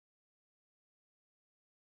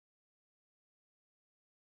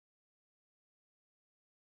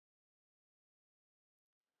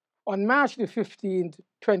On March the 15th,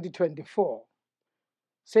 2024,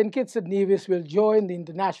 St. Kitts and Nevis will join the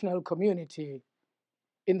international community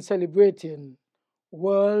in celebrating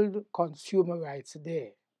World Consumer Rights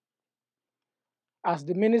Day. As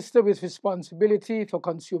the Minister with responsibility for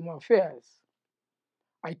consumer affairs,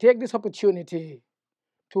 I take this opportunity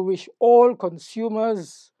to wish all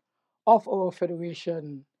consumers of our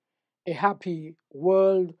Federation a happy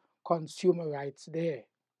World Consumer Rights Day.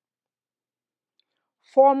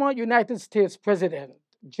 Former United States President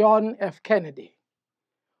John F. Kennedy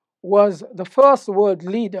was the first world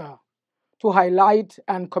leader to highlight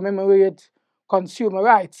and commemorate consumer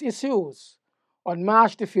rights issues on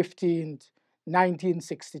March the 15th,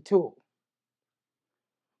 1962.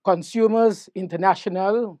 Consumers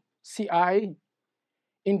International, CI,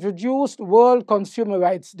 introduced World Consumer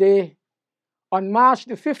Rights Day on March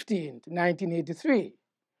the 15th, 1983,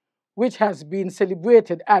 which has been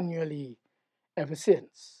celebrated annually ever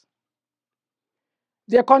since.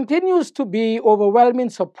 There continues to be overwhelming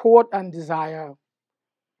support and desire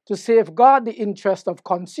to safeguard the interest of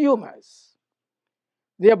consumers,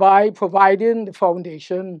 thereby providing the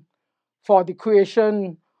foundation for the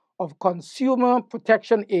creation of consumer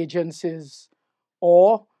protection agencies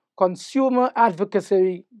or consumer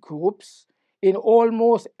advocacy groups in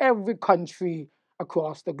almost every country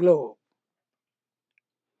across the globe.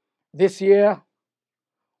 This year,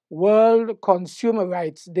 World Consumer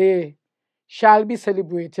Rights Day shall be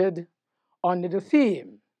celebrated under the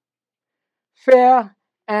theme, Fair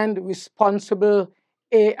and Responsible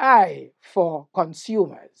AI for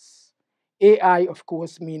Consumers. AI, of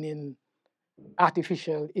course, meaning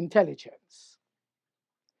artificial intelligence.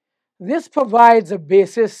 This provides a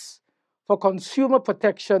basis for consumer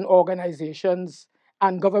protection organizations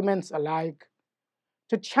and governments alike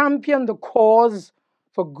to champion the cause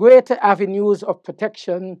for greater avenues of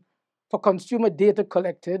protection for consumer data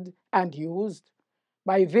collected and used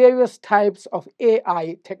by various types of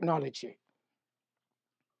AI technology.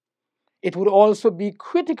 It would also be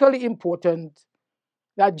critically important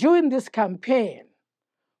that during this campaign,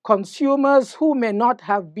 consumers who may not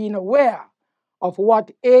have been aware of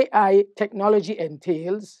what AI technology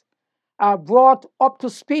entails are brought up to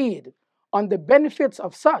speed on the benefits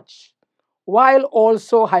of such, while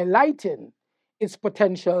also highlighting its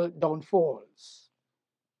potential downfalls.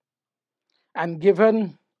 And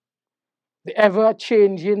given the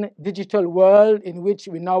ever-changing digital world in which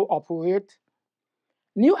we now operate,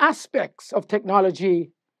 new aspects of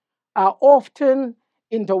technology are often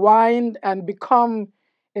intertwined and become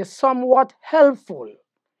a somewhat helpful,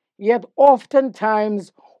 yet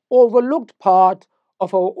oftentimes overlooked part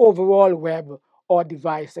of our overall web or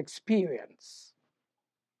device experience.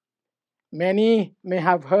 Many may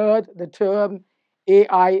have heard the term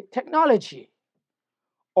AI technology,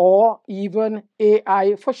 or even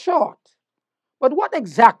AI for short. But what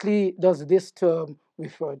exactly does this term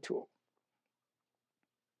refer to?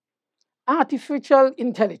 Artificial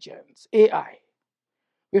intelligence, AI,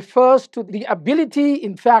 refers to the ability,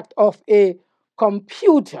 in fact, of a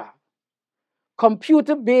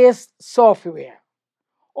computer-based software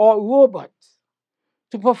or robot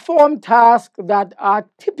to perform tasks that are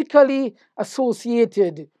typically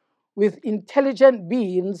associated with intelligent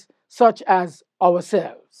beings such as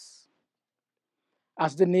ourselves.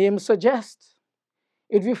 As the name suggests,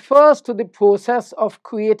 it refers to the process of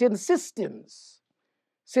creating systems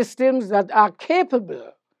that are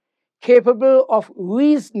capable of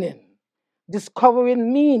reasoning,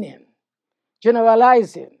 discovering meaning,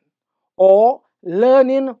 generalizing, or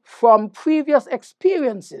learning from previous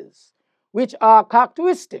experiences, which are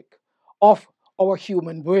characteristic of our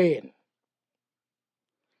human brain.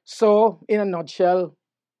 So, in a nutshell,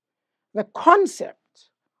 the concept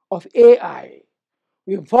of AI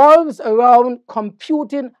revolves around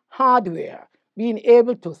computing hardware being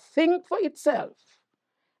able to think for itself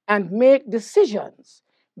and make decisions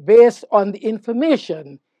based on the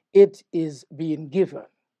information it is being given.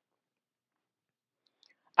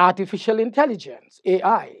 Artificial intelligence,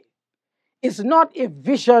 AI, is not a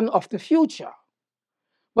vision of the future,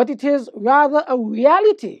 but it is rather a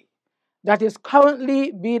reality that is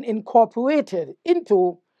currently being incorporated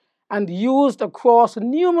into and used across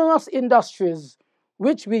numerous industries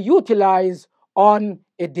which we utilize on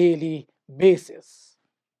a daily basis.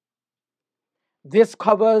 This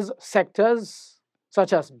covers sectors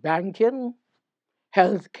such as banking,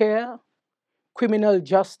 healthcare, criminal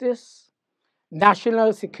justice,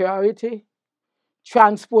 national security,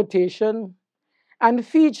 transportation, and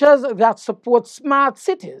features that support smart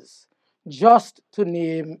cities, just to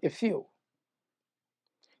name a few.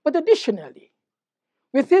 But additionally,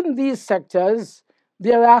 within these sectors,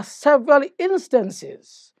 there are several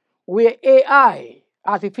instances where AI,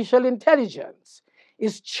 artificial intelligence,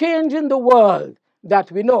 is changing the world that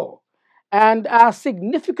we know and are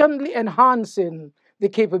significantly enhancing the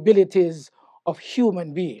capabilities of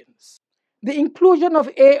human beings. The inclusion of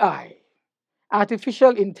AI,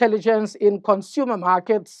 artificial intelligence, in consumer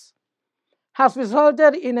markets has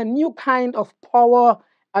resulted in a new kind of power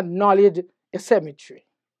and knowledge asymmetry.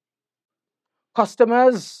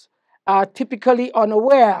 Customers are typically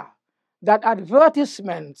unaware that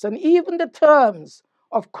advertisements and even the terms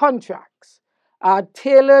of contracts are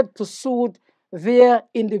tailored to suit their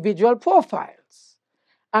individual profiles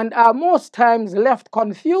and are most times left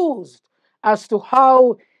confused as to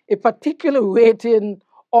how a particular rating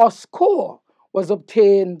or score was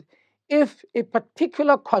obtained if a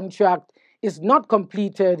particular contract is not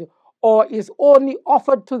completed or is only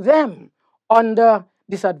offered to them under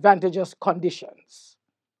disadvantageous conditions.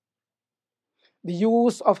 The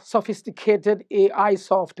use of sophisticated AI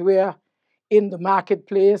software in the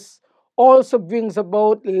marketplace also brings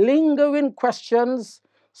about lingering questions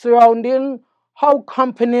surrounding how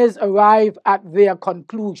companies arrive at their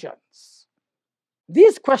conclusions.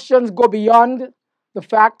 These questions go beyond the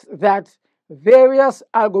fact that various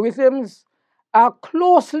algorithms are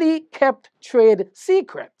closely kept trade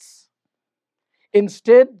secrets.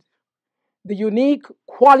 Instead, the unique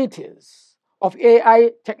qualities of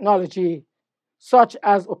AI technology, such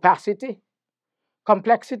as opacity,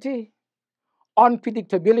 complexity,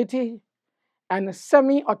 unpredictability, and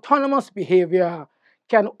semi-autonomous behavior,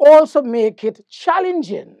 can also make it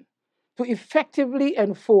challenging to effectively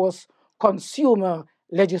enforce consumer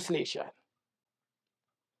legislation.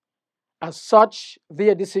 As such,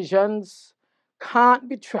 their decisions can't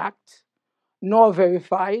be tracked nor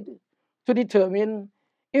verified to determine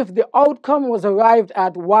if the outcome was arrived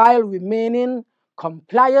at while remaining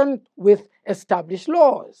compliant with established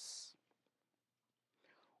laws.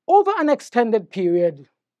 Over an extended period,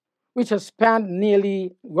 which has spanned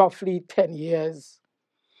nearly roughly 10 years,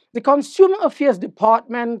 the Consumer Affairs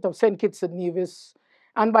Department of St. Kitts and Nevis,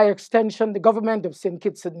 and by extension the government of St.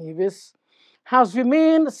 Kitts and Nevis, has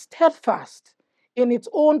remained steadfast in its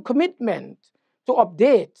own commitment to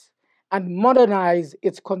update and modernize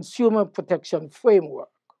its consumer protection framework.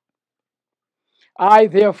 I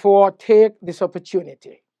therefore take this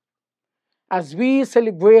opportunity, as we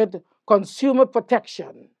celebrate Consumer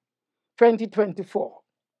Protection 2024,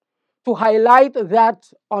 to highlight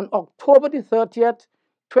that on October the 30th,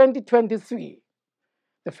 2023,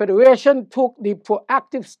 the Federation took the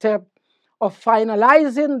proactive step of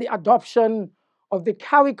finalizing the adoption of the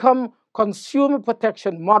CARICOM Consumer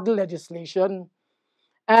Protection Model legislation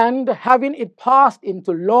and having it passed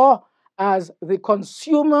into law as the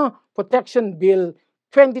Consumer Protection Bill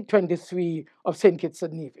 2023 of St. Kitts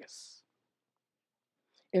and Nevis.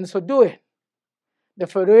 In so doing, the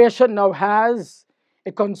Federation now has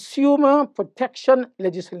a consumer protection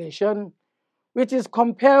legislation which is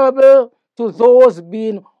comparable to those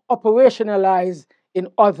being operationalized in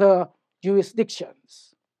other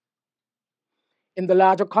jurisdictions. In the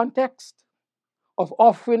larger context of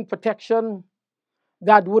offering protection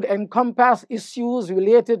that would encompass issues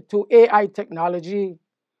related to AI technology,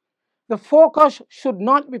 the focus should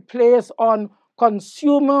not be placed on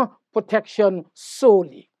consumer protection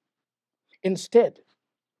solely. Instead,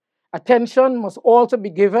 attention must also be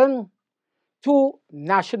given to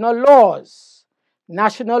national laws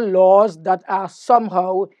that are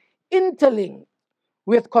somehow interlinked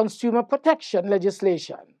with consumer protection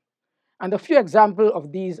legislation. And a few examples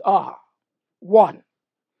of these are: 1,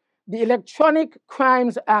 the Electronic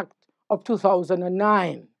Crimes Act of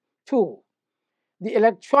 2009, 2, the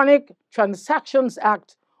Electronic Transactions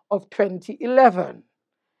Act of 2011,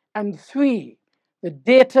 and 3, the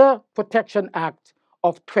Data Protection Act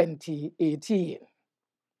of 2018.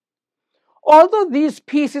 Although these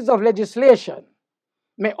pieces of legislation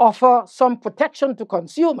may offer some protection to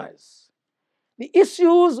consumers, the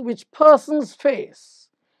issues which persons face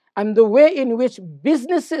and the way in which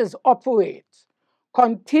businesses operate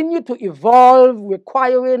continue to evolve,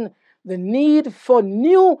 requiring the need for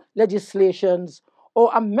new legislations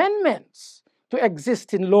or amendments to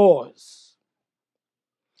existing laws.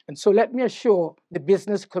 And so let me assure the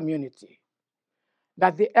business community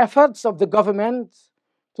that the efforts of the government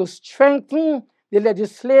to strengthen the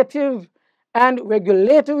legislative and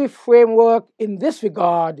regulatory framework in this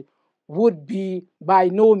regard would be by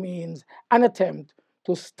no means an attempt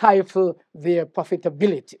to stifle their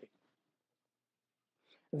profitability.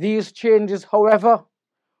 These changes, however,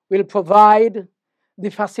 will provide the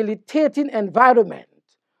facilitating environment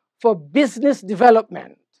for business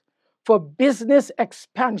development, for business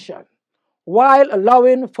expansion, while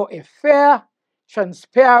allowing for a fair,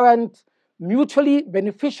 transparent, mutually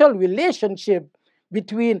beneficial relationship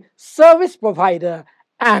between service provider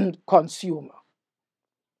and consumer.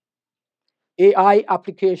 AI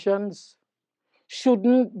applications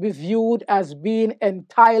shouldn't be viewed as being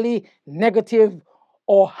entirely negative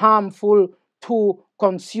or harmful to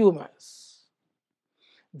consumers.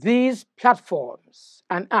 These platforms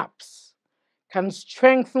and apps can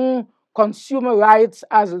strengthen consumer rights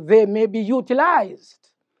as they may be utilized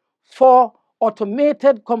for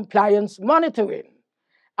automated compliance monitoring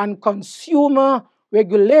and consumer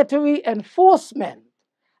regulatory enforcement,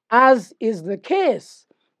 as is the case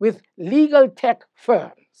with legal tech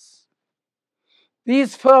firms.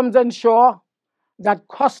 These firms ensure that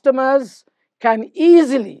customers can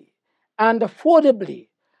easily and affordably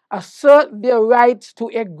assert their rights to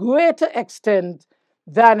a greater extent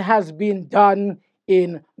than has been done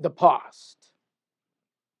in the past.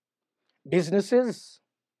 Businesses,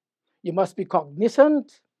 you must be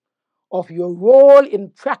cognizant of your role in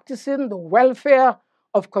practicing the welfare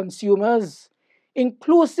of consumers,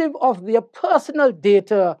 inclusive of their personal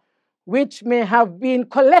data, which may have been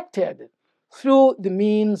collected through the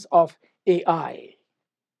means of AI.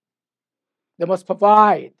 They must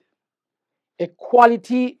provide a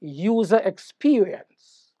quality user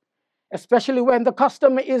experience, especially when the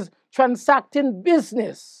customer is transacting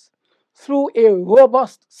business through a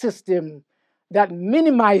robust system that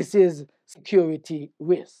minimizes security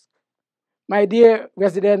risk. My dear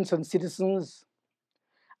residents and citizens,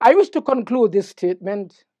 I wish to conclude this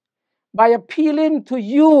statement by appealing to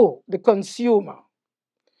you, the consumer,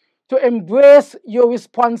 to embrace your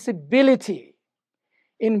responsibility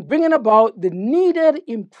in bringing about the needed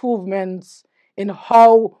improvements in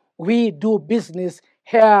how we do business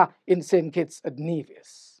here in St. Kitts and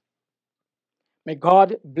Nevis. May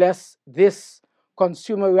God bless this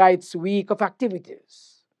Consumer Rights Week of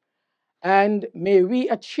activities, and may we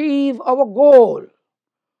achieve our goal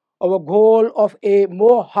of a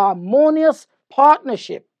more harmonious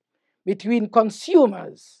partnership between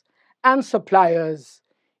consumers and suppliers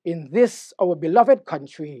in this, our beloved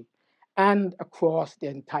country, and across the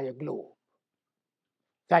entire globe.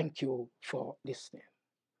 Thank you for listening.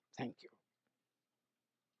 Thank you.